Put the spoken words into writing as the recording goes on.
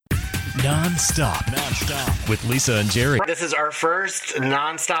Non-stop with Lisa and Jerry. This is our first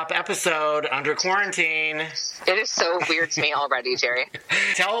non-stop episode under quarantine. It is so weird to me already, Jerry.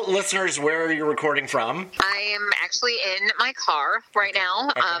 Tell listeners where you're recording from. I am actually in my car right now.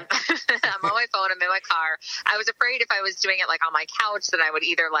 Okay. I'm on my phone. I'm in my car. I was afraid if I was doing it like on my couch that I would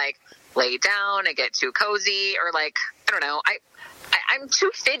either like lay down and get too cozy or like, I don't know. I'm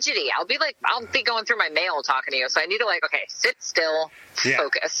too fidgety. I'll be going through my mail talking to you. So I need to sit still,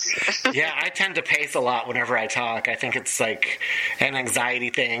 focus. Yeah, I tend to pace a lot whenever I talk. I think it's like an anxiety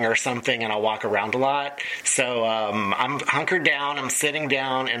thing or something, and I'll walk around a lot. So I'm hunkered down. I'm sitting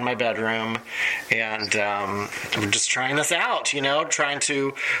down in my bedroom, and I'm just trying this out, trying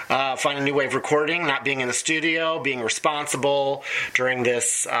to find a new way of recording, not being in the studio, being responsible during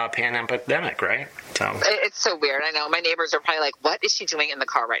this pandemic, right? So it's so weird. I know. My neighbors are probably like, what is she doing in the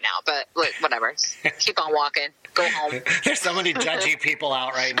car right now? But look, whatever. Keep on walking. Go home. There's so many judgy people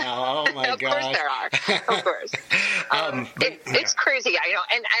out right now. Oh, my God. Of course there are. Of course. It's crazy.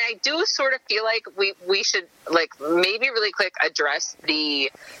 And I do sort of feel like we should, maybe really quick address the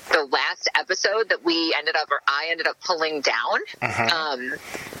last episode that I ended up pulling down. Uh-huh.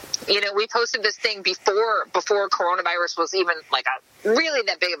 We posted this thing before coronavirus was even really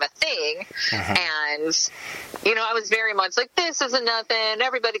that big of a thing. Uh-huh. And, I was very much like, this isn't nothing.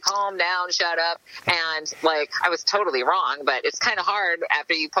 Everybody calm down, shut up. And I was totally wrong, but it's kind of hard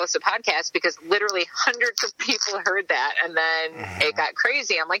after you post a podcast because literally hundreds of people heard that. And then it got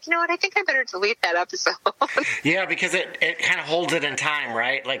crazy. I'm like, you know what? I think I better delete that episode. Yeah, because it kind of holds it in time,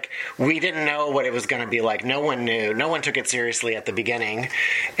 right? We didn't know what it was going to be like. No one knew. No one took it seriously at the beginning.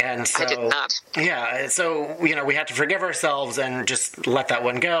 And so, I did not. Yeah, so, we had to forgive ourselves and just let that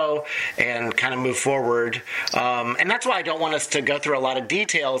one go and kind of move forward. And that's why I don't want us to go through a lot of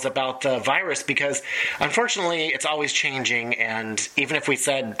details about the virus because, unfortunately, it's always changing. And even if we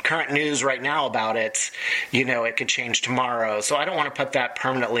said current news right now about it, it could change tomorrow. So I don't want to put that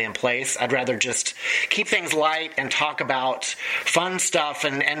permanently in place. I'd rather just keep things light and talk about fun stuff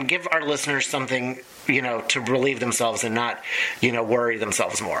and give our listeners something to relieve themselves and not, worry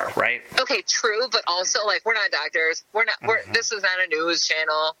themselves more, right? Okay, true, but also, we're not doctors. This is not a news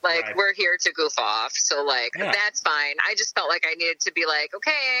channel. Right. We're here to goof off. So, that's fine. I just felt like I needed to be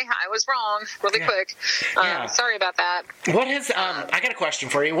okay, I was wrong really quick. Sorry about that. What has, I got a question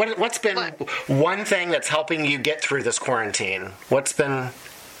for you. What's been one thing that's helping you get through this quarantine? What's been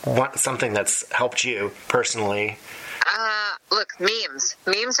something that's helped you personally? Look, memes.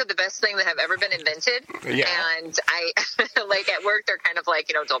 Memes are the best thing that have ever been invented. Yeah. And I, at work, they're kind of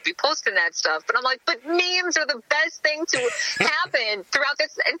don't be posting that stuff. But I'm like, but memes are the best thing to happen throughout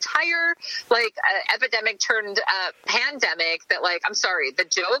this entire, epidemic turned pandemic that, I'm sorry, the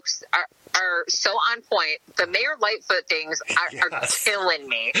jokes are so on point. The Mayor Lightfoot things are killing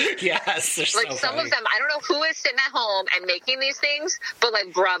me. Yes. They're so some funny. of them, I don't know who is sitting at home and making these things, but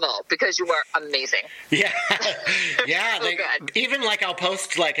bravo, because you are amazing. Yeah. Yeah. So good. Even I'll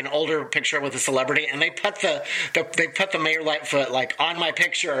post an older picture with a celebrity and they put the Mayor Lightfoot on my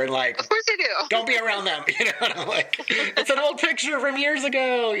picture and of course they do. Don't be around them. And I'm it's an old picture from years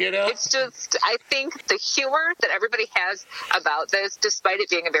ago, It's just, I think the humor that everybody has about this, despite it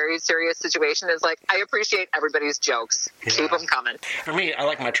being a very serious situation, is I appreciate everybody's jokes. Yeah. Keep them coming. For me, I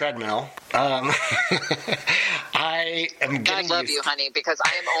like my treadmill. I am getting I love you, honey, because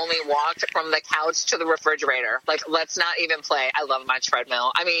I am only walked from the couch to the refrigerator. Let's not even play. I love my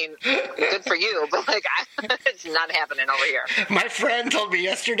treadmill. I mean, good for you, but it's not happening over here. My friend told me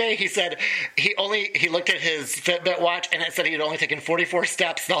yesterday, he said he looked at his Fitbit watch and it said he had only taken 44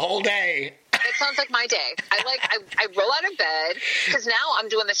 steps the whole day. It sounds like my day. I roll out of bed because now I'm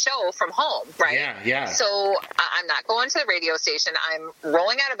doing the show from home, right? Yeah. So I'm not going to the radio station. I'm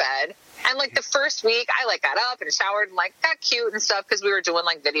rolling out of bed. And the first week, I got up and showered and got cute and stuff because we were doing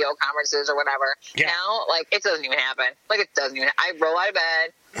video conferences or whatever. Yeah. Now, it doesn't even happen. It doesn't even. I roll out of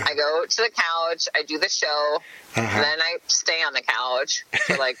bed. I go to the couch. I do the show. And then I stay on the couch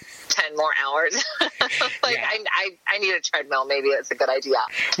for 10 more hours. I need a treadmill. Maybe it's a good idea.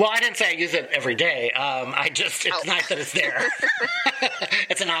 Well, I didn't say I use it every day. It's nice that it's there.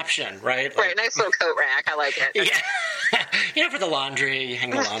 It's an option, right? Right. Nice little coat rack. I like it. Yeah. For the laundry, you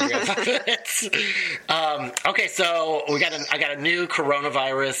hang the laundry on it. Okay, so I got a new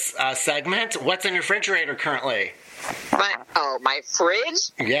coronavirus segment. What's in your refrigerator currently? My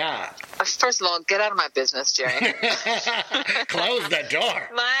fridge? Yeah. First of all, get out of my business, Jerry. Close the door.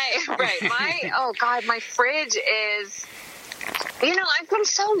 My fridge is... I've been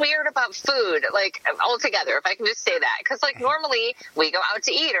so weird about food, altogether, if I can just say that. Because, normally we go out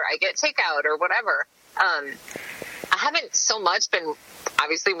to eat or I get takeout or whatever. haven't so much been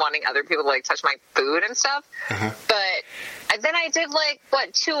obviously wanting other people to like touch my food and stuff, but then I did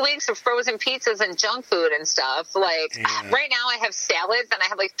like 2 weeks of frozen pizzas and junk food and stuff. Like right now I have salads and I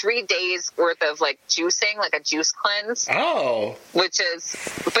have like 3 days worth of like juicing, like a juice cleanse. Oh,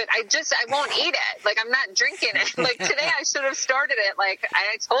 But I won't eat it. Like, I'm not drinking it. Like, today I should have started it. Like,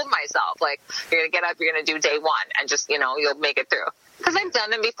 I told myself, like, you're going to get up, you're going to do day one, and just, you'll make it through. Because I've done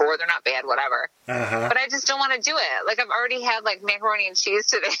them before. They're not bad, whatever. But I just don't want to do it. Like, I've already had, like, macaroni and cheese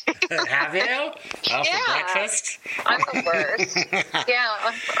today. have you? Oh, Yeah. for breakfast? I'm the worst.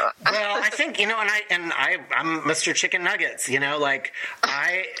 Yeah. Well, I think, and I'm Mr. Chicken Nuggets, like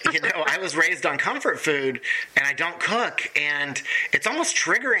I was raised on comfort food and I don't cook, and it's almost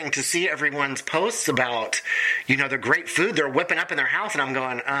triggering to see everyone's posts about, the great food they're whipping up in their house, and I'm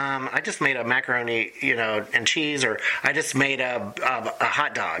going, I just made a macaroni, and cheese, or I just made a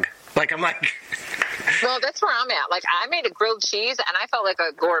hot dog. Like, I'm like... Well, that's where I'm at. Like, I made a grilled cheese, and I felt like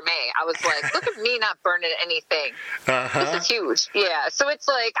a gourmet. I was like, look at me not burning anything. This is huge. Yeah, so it's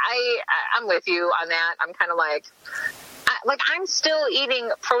like, I'm with you on that. I'm kind of like, I'm still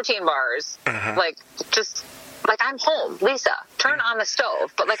eating protein bars. Like, I'm home, Lisa, turn on the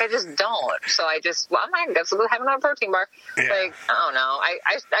stove. But, I just don't. So I I guess we'll have another protein bar. Yeah. Like, I don't know.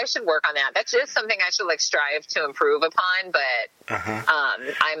 I should work on that. That's just something I should, strive to improve upon. But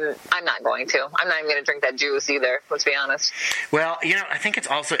I'm not going to. I'm not even going to drink that juice either, let's be honest. Well, I think it's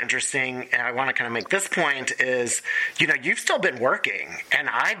also interesting, and I want to kind of make this point, is, you've still been working, and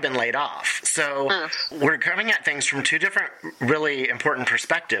I've been laid off. So we're coming at things from two different really important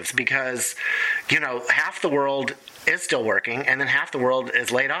perspectives, because, half the world is still working, and then half the world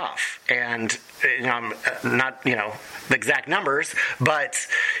is laid off. And, I'm not, the exact numbers, but,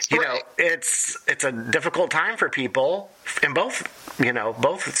 it's a difficult time for people in both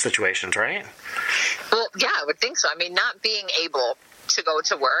situations, right? Well, yeah, I would think so. I mean, not being able to go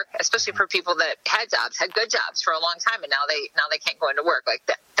to work, especially for people that had good jobs for a long time, and now they can't go into work. Like,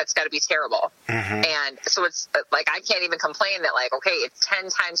 that's got to be terrible. And so it's like, I can't even complain that, like, okay, it's 10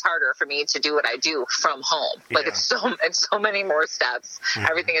 times harder for me to do what I do from home. Like, it's so many more steps.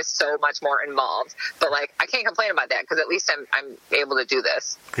 Everything is so much more involved. But, like, I can't complain about that, because at least I'm able to do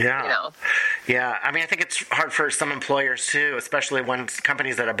this. Yeah. Yeah. I mean, I think it's hard for some employers too, especially when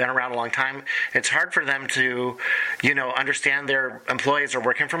companies that have been around a long time. It's hard for them to, understand their employees are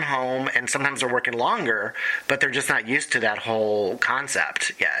working from home, and sometimes they're working longer, but they're just not used to that whole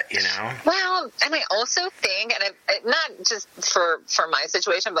concept yet, Well, and I also think, and not just for my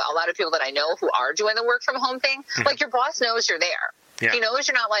situation, but a lot of people that I know who are doing the work from home thing, like, your boss knows you're there. Yeah. He knows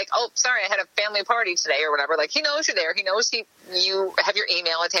you're not like, oh, sorry, I had a family party today or whatever. Like, he knows you're there. He knows you have your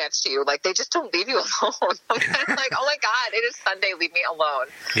email attached to you. Like, they just don't leave you alone. I'm kind of like, oh my God, it is Sunday, leave me alone.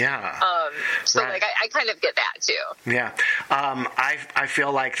 Yeah. So right. Like, I kind of get that too. Yeah. I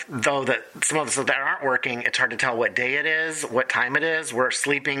feel like, though, that some of us that aren't working, it's hard to tell what day it is, what time it is. We're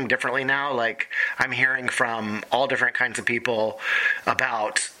sleeping differently now. Like, I'm hearing from all different kinds of people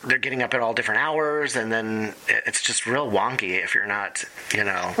about they're getting up at all different hours, and then it's just real wonky if you're not,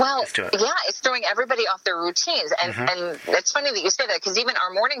 well, used to it. Yeah, it's throwing everybody off their routines. And it's funny that you say that, because even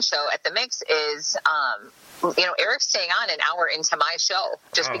our morning show at The Mix is, Eric's staying on an hour into my show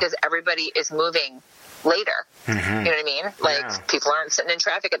just because everybody is moving later. You know what I mean? Like, people aren't sitting in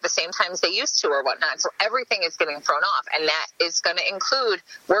traffic at the same time as they used to or whatnot. So everything is getting thrown off. And that is going to include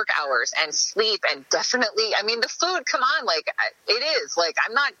work hours and sleep, and definitely, I mean, the food, come on, like, it is. Like,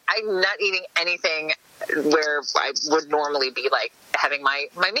 I'm not eating anything where I would normally be, like, having my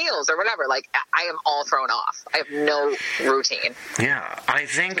meals or whatever. Like, I am all thrown off. I have no routine. Yeah, I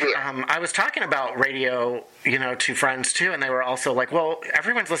think I was talking about radio, to friends too, and they were also like, well,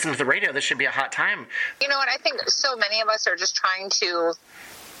 everyone's listening to the radio. This should be a hot time. You know what? I think so many of us are just trying to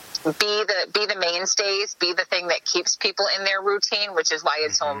be the mainstays, be the thing that keeps people in their routine, which is why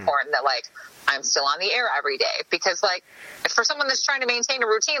it's so important that, like, I'm still on the air every day, because, like, for someone that's trying to maintain a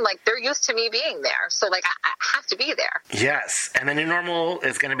routine, like, they're used to me being there. So, like, I have to be there. Yes. And the new normal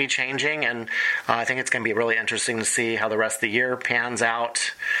is going to be changing. And I think it's going to be really interesting to see how the rest of the year pans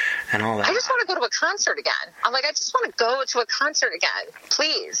out and all that. I just want to go to a concert again. I'm like, I just want to go to a concert again.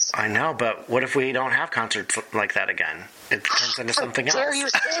 Please. I know, but what if we don't have concerts like that again? It turns into something else. How dare you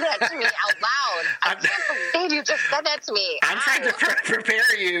say that to me out loud? I can't believe you just said that to me. I'm trying to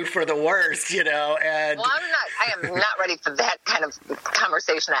prepare you for the worst, And well, I am not ready for that kind of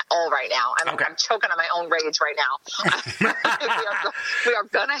conversation at all right now. I'm choking on my own rage right now. we are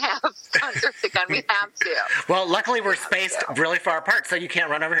going to have concerts again. We have to. Well, luckily we're spaced really far apart, so you can't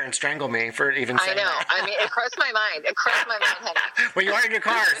run over here and strangle me for even saying that. I mean, it crossed my mind. Honey. Well, you are in your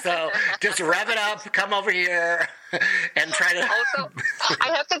car, so just rev it up, come over here. and try to. Also,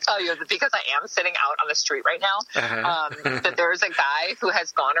 I have to tell you that because I am sitting out on the street right now, that there's a guy who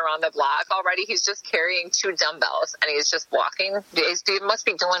has gone around the block already. He's just carrying 2 dumbbells and he's just walking. He must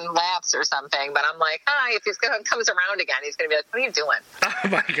be doing laps or something. But I'm like, hi, if comes around again, he's going to be like, what are you doing? Oh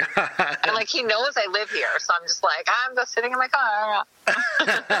my God. And like, he knows I live here. So I'm just like, I'm just sitting in my car.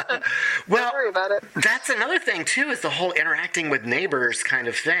 Well, don't worry about it. That's another thing too, is the whole interacting with neighbors kind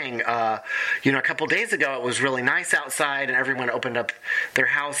of thing. A couple days ago it was really nice outside and everyone opened up their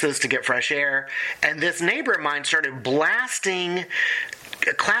houses to get fresh air, and this neighbor of mine started blasting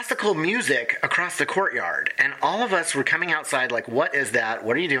classical music across the courtyard, and all of us were coming outside like, what is that?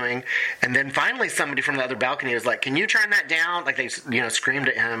 What are you doing? And then finally somebody from the other balcony was like, can you turn that down? Like, they screamed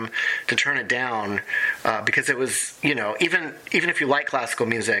at him to turn it down, because it was, even if you like classical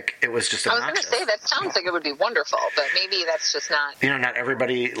music, it was just obnoxious. I was going to say, that sounds like it would be wonderful, but maybe that's just not... not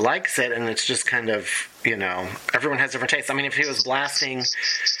everybody likes it, and it's just kind of, everyone has different tastes. I mean, if he was blasting,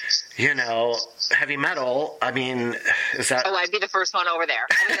 heavy metal, I mean, is that... Oh, I'd be the first one over there.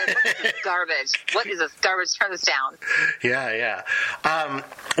 I mean, what is this garbage? What is this garbage? Turn this down. Yeah.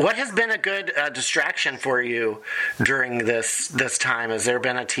 What has been a good distraction for you during this time? Has there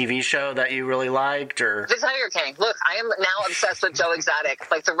been a TV show that you really liked, or... The Tiger King. Look, I am now obsessed with Joe Exotic,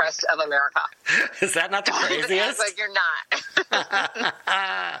 like the rest of America. Is that not the craziest? Like, you're not.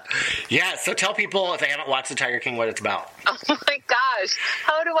 Yeah, so tell people, if they haven't watched The Tiger King, what it's about. Oh my gosh.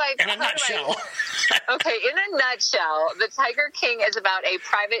 How do I... In a nutshell. Okay, in a nutshell, The Tiger King is about a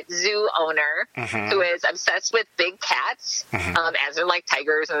private zoo owner who is obsessed with big cats, as in like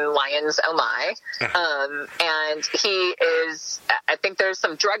tigers and lions, oh my. And he is, I think there's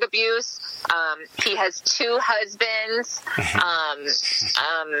some drug abuse. He has 2 husbands.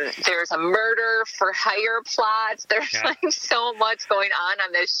 There's a murder for hire plot. There's like so much going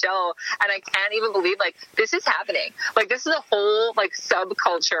on this show. And I can't even believe, like, this is happening. Like, this is a whole, like,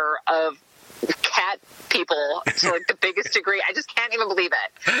 subculture of cat people to like the biggest degree. I just can't even believe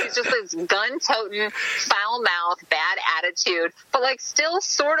it. He's just this gun-toting, foul-mouthed, bad attitude, but like still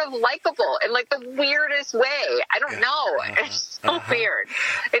sort of likable in like the weirdest way. I don't know. It's so weird.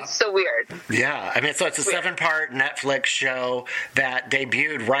 It's so weird. Yeah. I mean, so it's a 7-part Netflix show that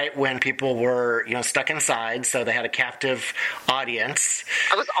debuted right when people were, stuck inside, so they had a captive audience.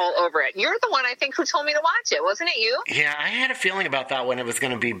 I was all over it. You're the one, I think, who told me to watch it. Wasn't it you? Yeah, I had a feeling about that when it was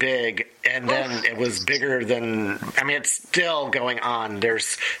going to be big, and then it was bigger than... I mean, it's still going on.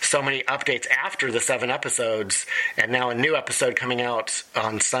 There's so many updates after the 7 episodes, and now a new episode coming out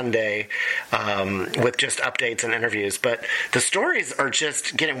on Sunday with just updates and interviews. But the stories are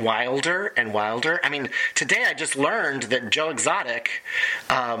just getting wilder and wilder. I mean, today I just learned that Joe Exotic,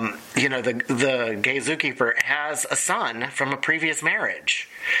 the gay zookeeper, has a son from a previous marriage.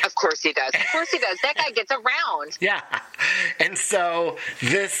 Of course he does. Of course he does. That guy gets around. Yeah. And so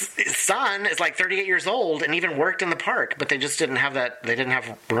this son is like 38 years old and even worked in the park, but they just didn't have that. They didn't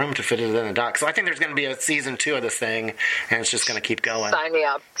have room to fit it in a dock. So I think there's going to be a season 2 of this thing, and it's just going to keep going. Sign me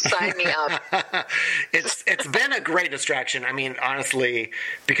up. Sign me up. It's been a great distraction. I mean, honestly,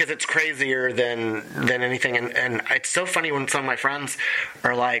 because it's crazier than anything. And it's so funny when some of my friends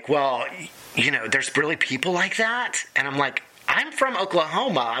are like, well, there's really people like that. And I'm like, I'm from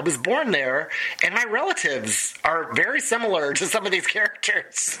Oklahoma. I was born there, and my relatives are very similar to some of these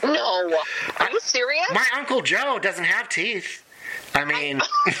characters. No. Are you serious? My Uncle Joe doesn't have teeth. I mean,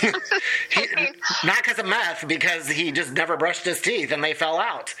 not because of meth, because he just never brushed his teeth and they fell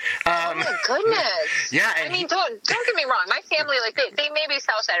out. Oh my goodness! Yeah, I mean, don't get me wrong. My family, like, they may be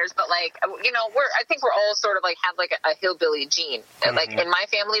Southsiders, but like, I think we're all sort of like have like a hillbilly gene. Like in my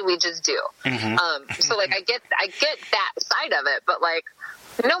family, we just do. So like, I get that side of it, but like,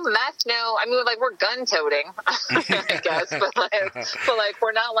 no meth, no. I mean, like, we're gun toting, I guess, but like,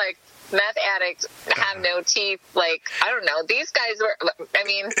 we're not like meth addicts, have no teeth. Like, I don't know. These guys were, I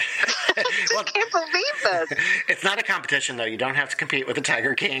mean, I just can't believe this. It's not a competition, though. You don't have to compete with the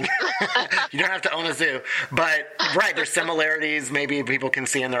Tiger King. You don't have to own a zoo. But, right, there's similarities maybe people can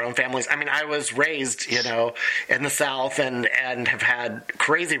see in their own families. I mean, I was raised, in the South and have had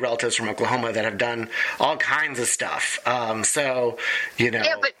crazy relatives from Oklahoma that have done all kinds of stuff.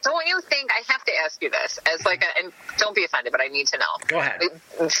 Yeah, but don't you think, I have to ask you this, as like and don't be offended, but I need to know. Go ahead.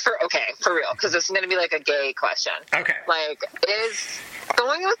 For real, because this is going to be like a gay question. Okay. Like,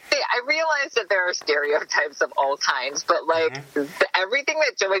 I realize that there are stereotypes of all kinds, but like, everything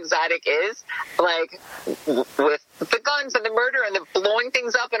that Joe Exotic is, like, with the guns and the murder and the blowing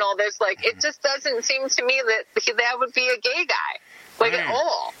things up and all this, like, it just doesn't seem to me that would be a gay guy. like at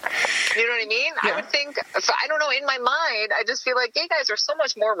all. You know what I mean? Yeah. I would think, I don't know, in my mind, I just feel like gay guys are so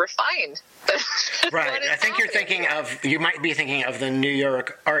much more refined. Right. I think you might be thinking of the New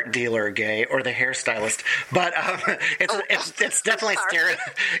York art dealer gay or the hairstylist, but it's definitely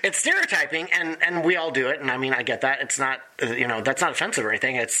it's stereotyping, and we all do it. And I mean, I get that. It's not, that's not offensive or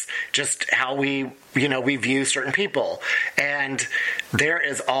anything. It's just how we view certain people, and there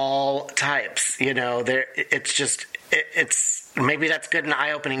is all types. It's maybe that's good and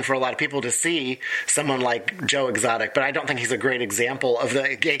eye-opening for a lot of people to see someone like Joe Exotic, but I don't think he's a great example of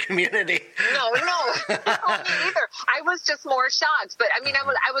the gay community. No, me either. I was just more shocked, but I mean,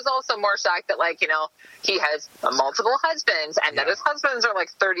 I was also more shocked that he has multiple husbands, and that his husbands are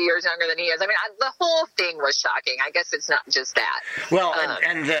 30 years younger than he is. I mean, the whole thing was shocking. I guess it's not just that. Well,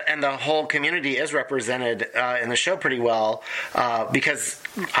 and the whole community is represented in the show pretty well, because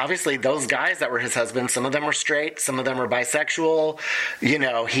obviously those guys that were his husbands, some of them were straight, some of them were bisexual.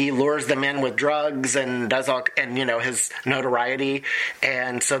 He lures them in with drugs and does all, and his notoriety,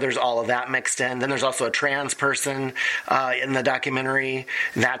 and so there's all of that mixed in. Then there's also a trans person in the documentary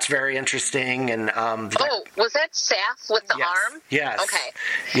that's very interesting. And was that Saf with the arm? Yes. Okay.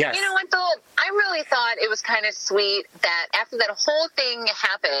 Yes. You know what though? I really thought it was kind of sweet that after that whole thing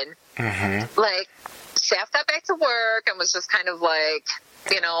happened, Saf got back to work and was just kind of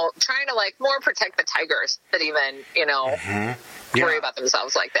trying to more protect the tigers than even, worry about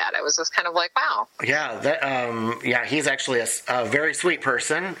themselves like that. I was just kind of wow. Yeah, he's actually a very sweet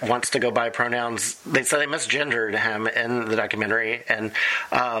person, wants to go by pronouns. They misgendered him in the documentary, and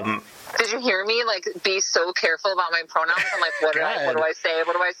did you hear me be so careful about my pronouns? I'm what do I say?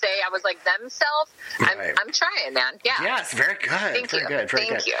 What do I say? I was themselves. Right. I'm trying, man. Yeah. Yes, very good. Thank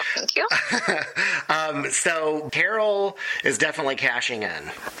you. Thank you. So Carol is definitely cashing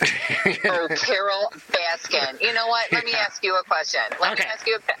in. Oh, Carol Baskin. You know what? Let me ask you a question. Let me ask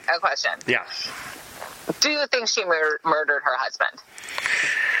you a question. Yeah. Do you think she murdered her husband?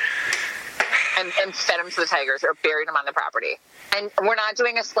 And fed him to the tigers or buried him on the property? And we're not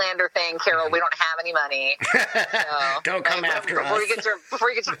doing a slander thing, Carol. We don't have any money. So, don't come after us. Before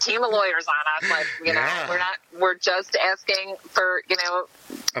you get your team of lawyers on us, we're just asking for,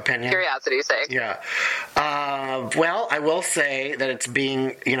 opinion, curiosity's sake. Yeah. Well, I will say that it's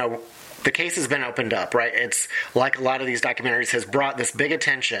being, the case has been opened up, right? It's like a lot of these documentaries has brought this big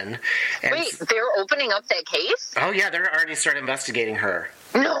attention. And wait, they're opening up that case? Oh yeah, they're already started investigating her.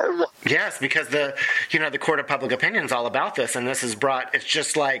 No. Yes, because the court of public opinion is all about this, and this is brought. It's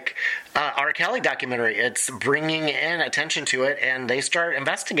just like R. Kelly documentary. It's bringing in attention to it, and they start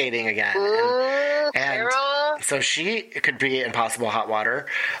investigating again. Ooh, Carol. So she could be in possible hot water.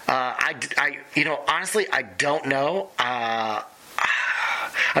 Honestly, I don't know.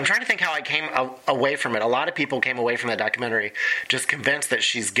 I'm trying to think how I came away from it. A lot of people came away from that documentary just convinced that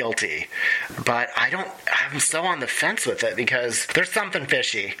she's guilty. But I'm so on the fence with it because there's something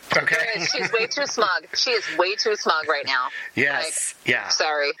fishy. Okay? She's way too smug. She is way too smug right now. Yes. Yeah.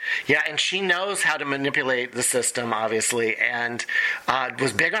 Sorry. Yeah, and she knows how to manipulate the system, obviously, and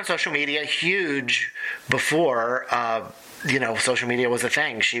was big on social media, huge before social media was a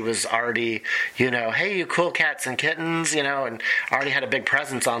thing. She was already, hey, you cool cats and kittens, and already had a big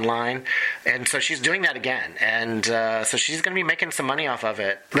presence online. And so she's doing that again. And so she's going to be making some money off of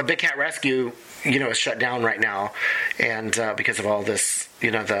it. The Big Cat Rescue, is shut down right now. And because of all this,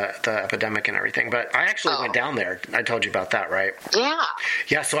 the epidemic and everything. But I actually went down there. I told you about that, right? Yeah.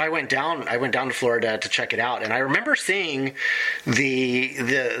 Yeah, so I went down to Florida to check it out. And I remember seeing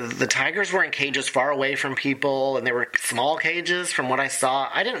the tigers were in cages far away from people, and they were small cages from what I saw.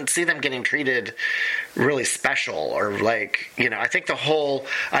 I didn't see them getting treated really special or I think the whole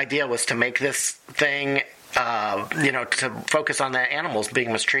idea was to make this thing to focus on the animals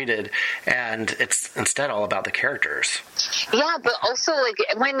being mistreated, and it's instead all about the characters. Yeah, but also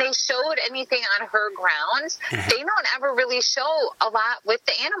when they showed anything on her grounds, they don't ever really show a lot with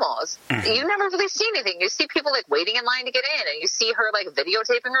the animals. You never really see anything. You see people waiting in line to get in, and you see her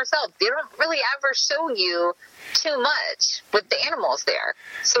videotaping herself. They don't really ever show you too much with the animals there.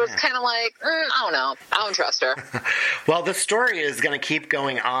 So it's kind of I don't know. I don't trust her. Well, the story is going to keep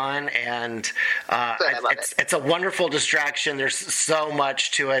going on, and it's a wonderful distraction. There's so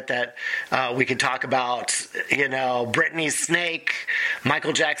much to it that we could talk about. Britney's snake,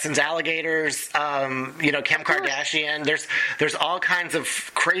 Michael Jackson's alligators, Kim Kardashian. There's all kinds of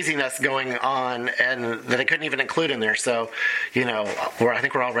craziness going on, and that I couldn't even include in there. So, I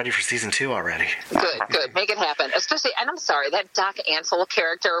think we're all ready for season 2 already. Good. Make it happen. Especially, and I'm sorry, that Doc Ansel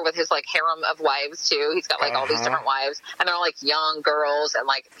character with his harem of wives too. He's got all these different wives, and they're all young girls, and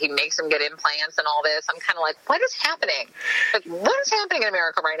he makes them get implants and all this. I'm kind of like, what is happening? Like, what is happening in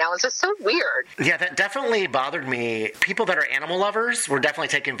America right now? It's just so weird. Yeah, that definitely bothered me. People that are animal lovers were definitely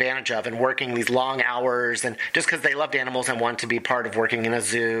taken advantage of and working these long hours, and just because they loved animals and want to be part of working in a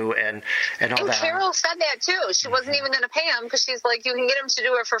zoo and all and that. Carol said that too. She wasn't even going to pay him because she's like, you can get him to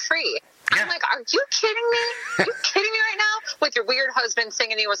do it for free. Yeah. I'm like, are you kidding me? Are you kidding me right now? With your weird husband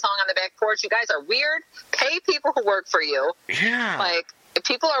singing you a song on the back porch. You guys are weird. Pay people who work for you. Yeah. Like, if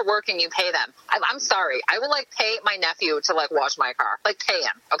people are working, you pay them. I'm sorry. I will, like, pay my nephew to, like, wash my car. Like, pay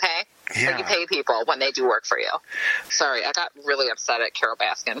him, okay? Yeah. Like, you pay people when they do work for you. Sorry, I got really upset at Carol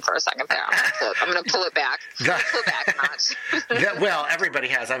Baskin for a second there. I'm going to pull it back. Pull it back a notch. Well, everybody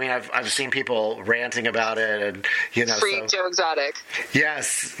has. I mean, I've seen people ranting about it, and Free Joe Exotic.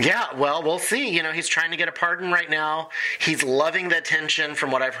 Yes, yeah. Well, we'll see. He's trying to get a pardon right now. He's loving the attention,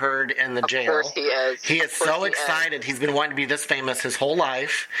 from what I've heard, in the jail. Of course he is. He is so excited. He's been wanting to be this famous his whole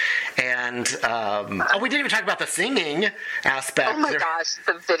life, and we didn't even talk about the singing aspect. Oh my gosh,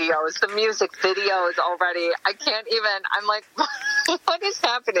 the videos. The music videos already. I can't even. I'm like, what is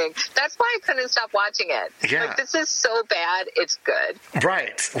happening? That's why I couldn't stop watching it. Yeah. Like, this is so bad, it's good.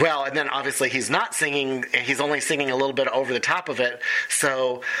 Right. Well, and then obviously he's not singing. He's only singing a little bit over the top of it.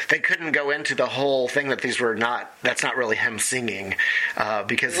 So they couldn't go into the whole thing that that's not really him singing.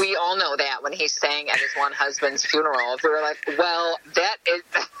 Because we all know that when he sang at his one husband's funeral, we were like, well,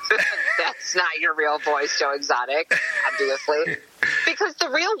 that's not your real voice, Joe Exotic, obviously. Because the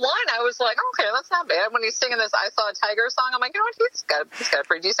real one, I was like, okay, that's not bad. When he's singing this I Saw a Tiger song, I'm like, what? He's got a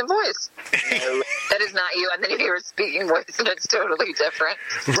pretty decent voice. No, that is not you. And then you hear a speaking voice, and it's totally different.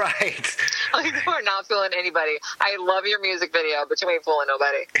 Right. Like, we're not fooling anybody. I love your music video, but you ain't fooling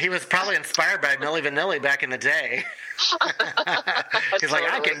nobody. He was probably inspired by Milli Vanilli back in the day. He's like,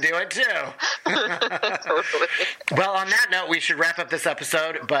 I can do it too. Totally. Well, on that note, we should wrap up this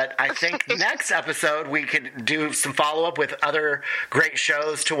episode, but I think next episode we could do some follow-up with other great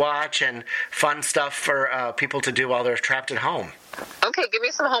shows to watch and fun stuff for people to do while they're trapped at home. Okay, give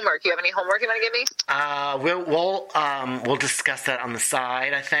me some homework. You have any homework you want to give me? We'll discuss that on the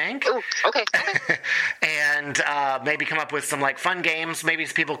side, I think. Ooh, okay. And maybe come up with some fun games maybe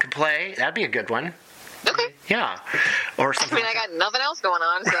people could play. That'd be a good one. Okay. Yeah. Or something. I got nothing else going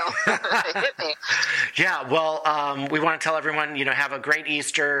on, so hit me. Yeah, well, we want to tell everyone, have a great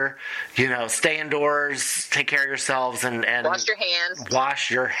Easter, stay indoors, take care of yourselves, and wash your hands. Wash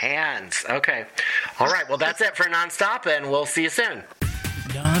your hands. Okay. All right, well, that's it for Nonstop, and we'll see you soon.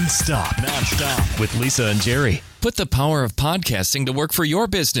 Nonstop with Lisa and Jerry. Put the power of podcasting to work for your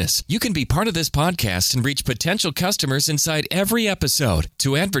business. You can be part of this podcast and reach potential customers inside every episode.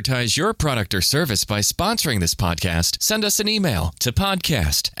 To advertise your product or service by sponsoring this podcast, send us an email to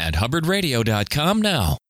podcast@hubbardradio.com now.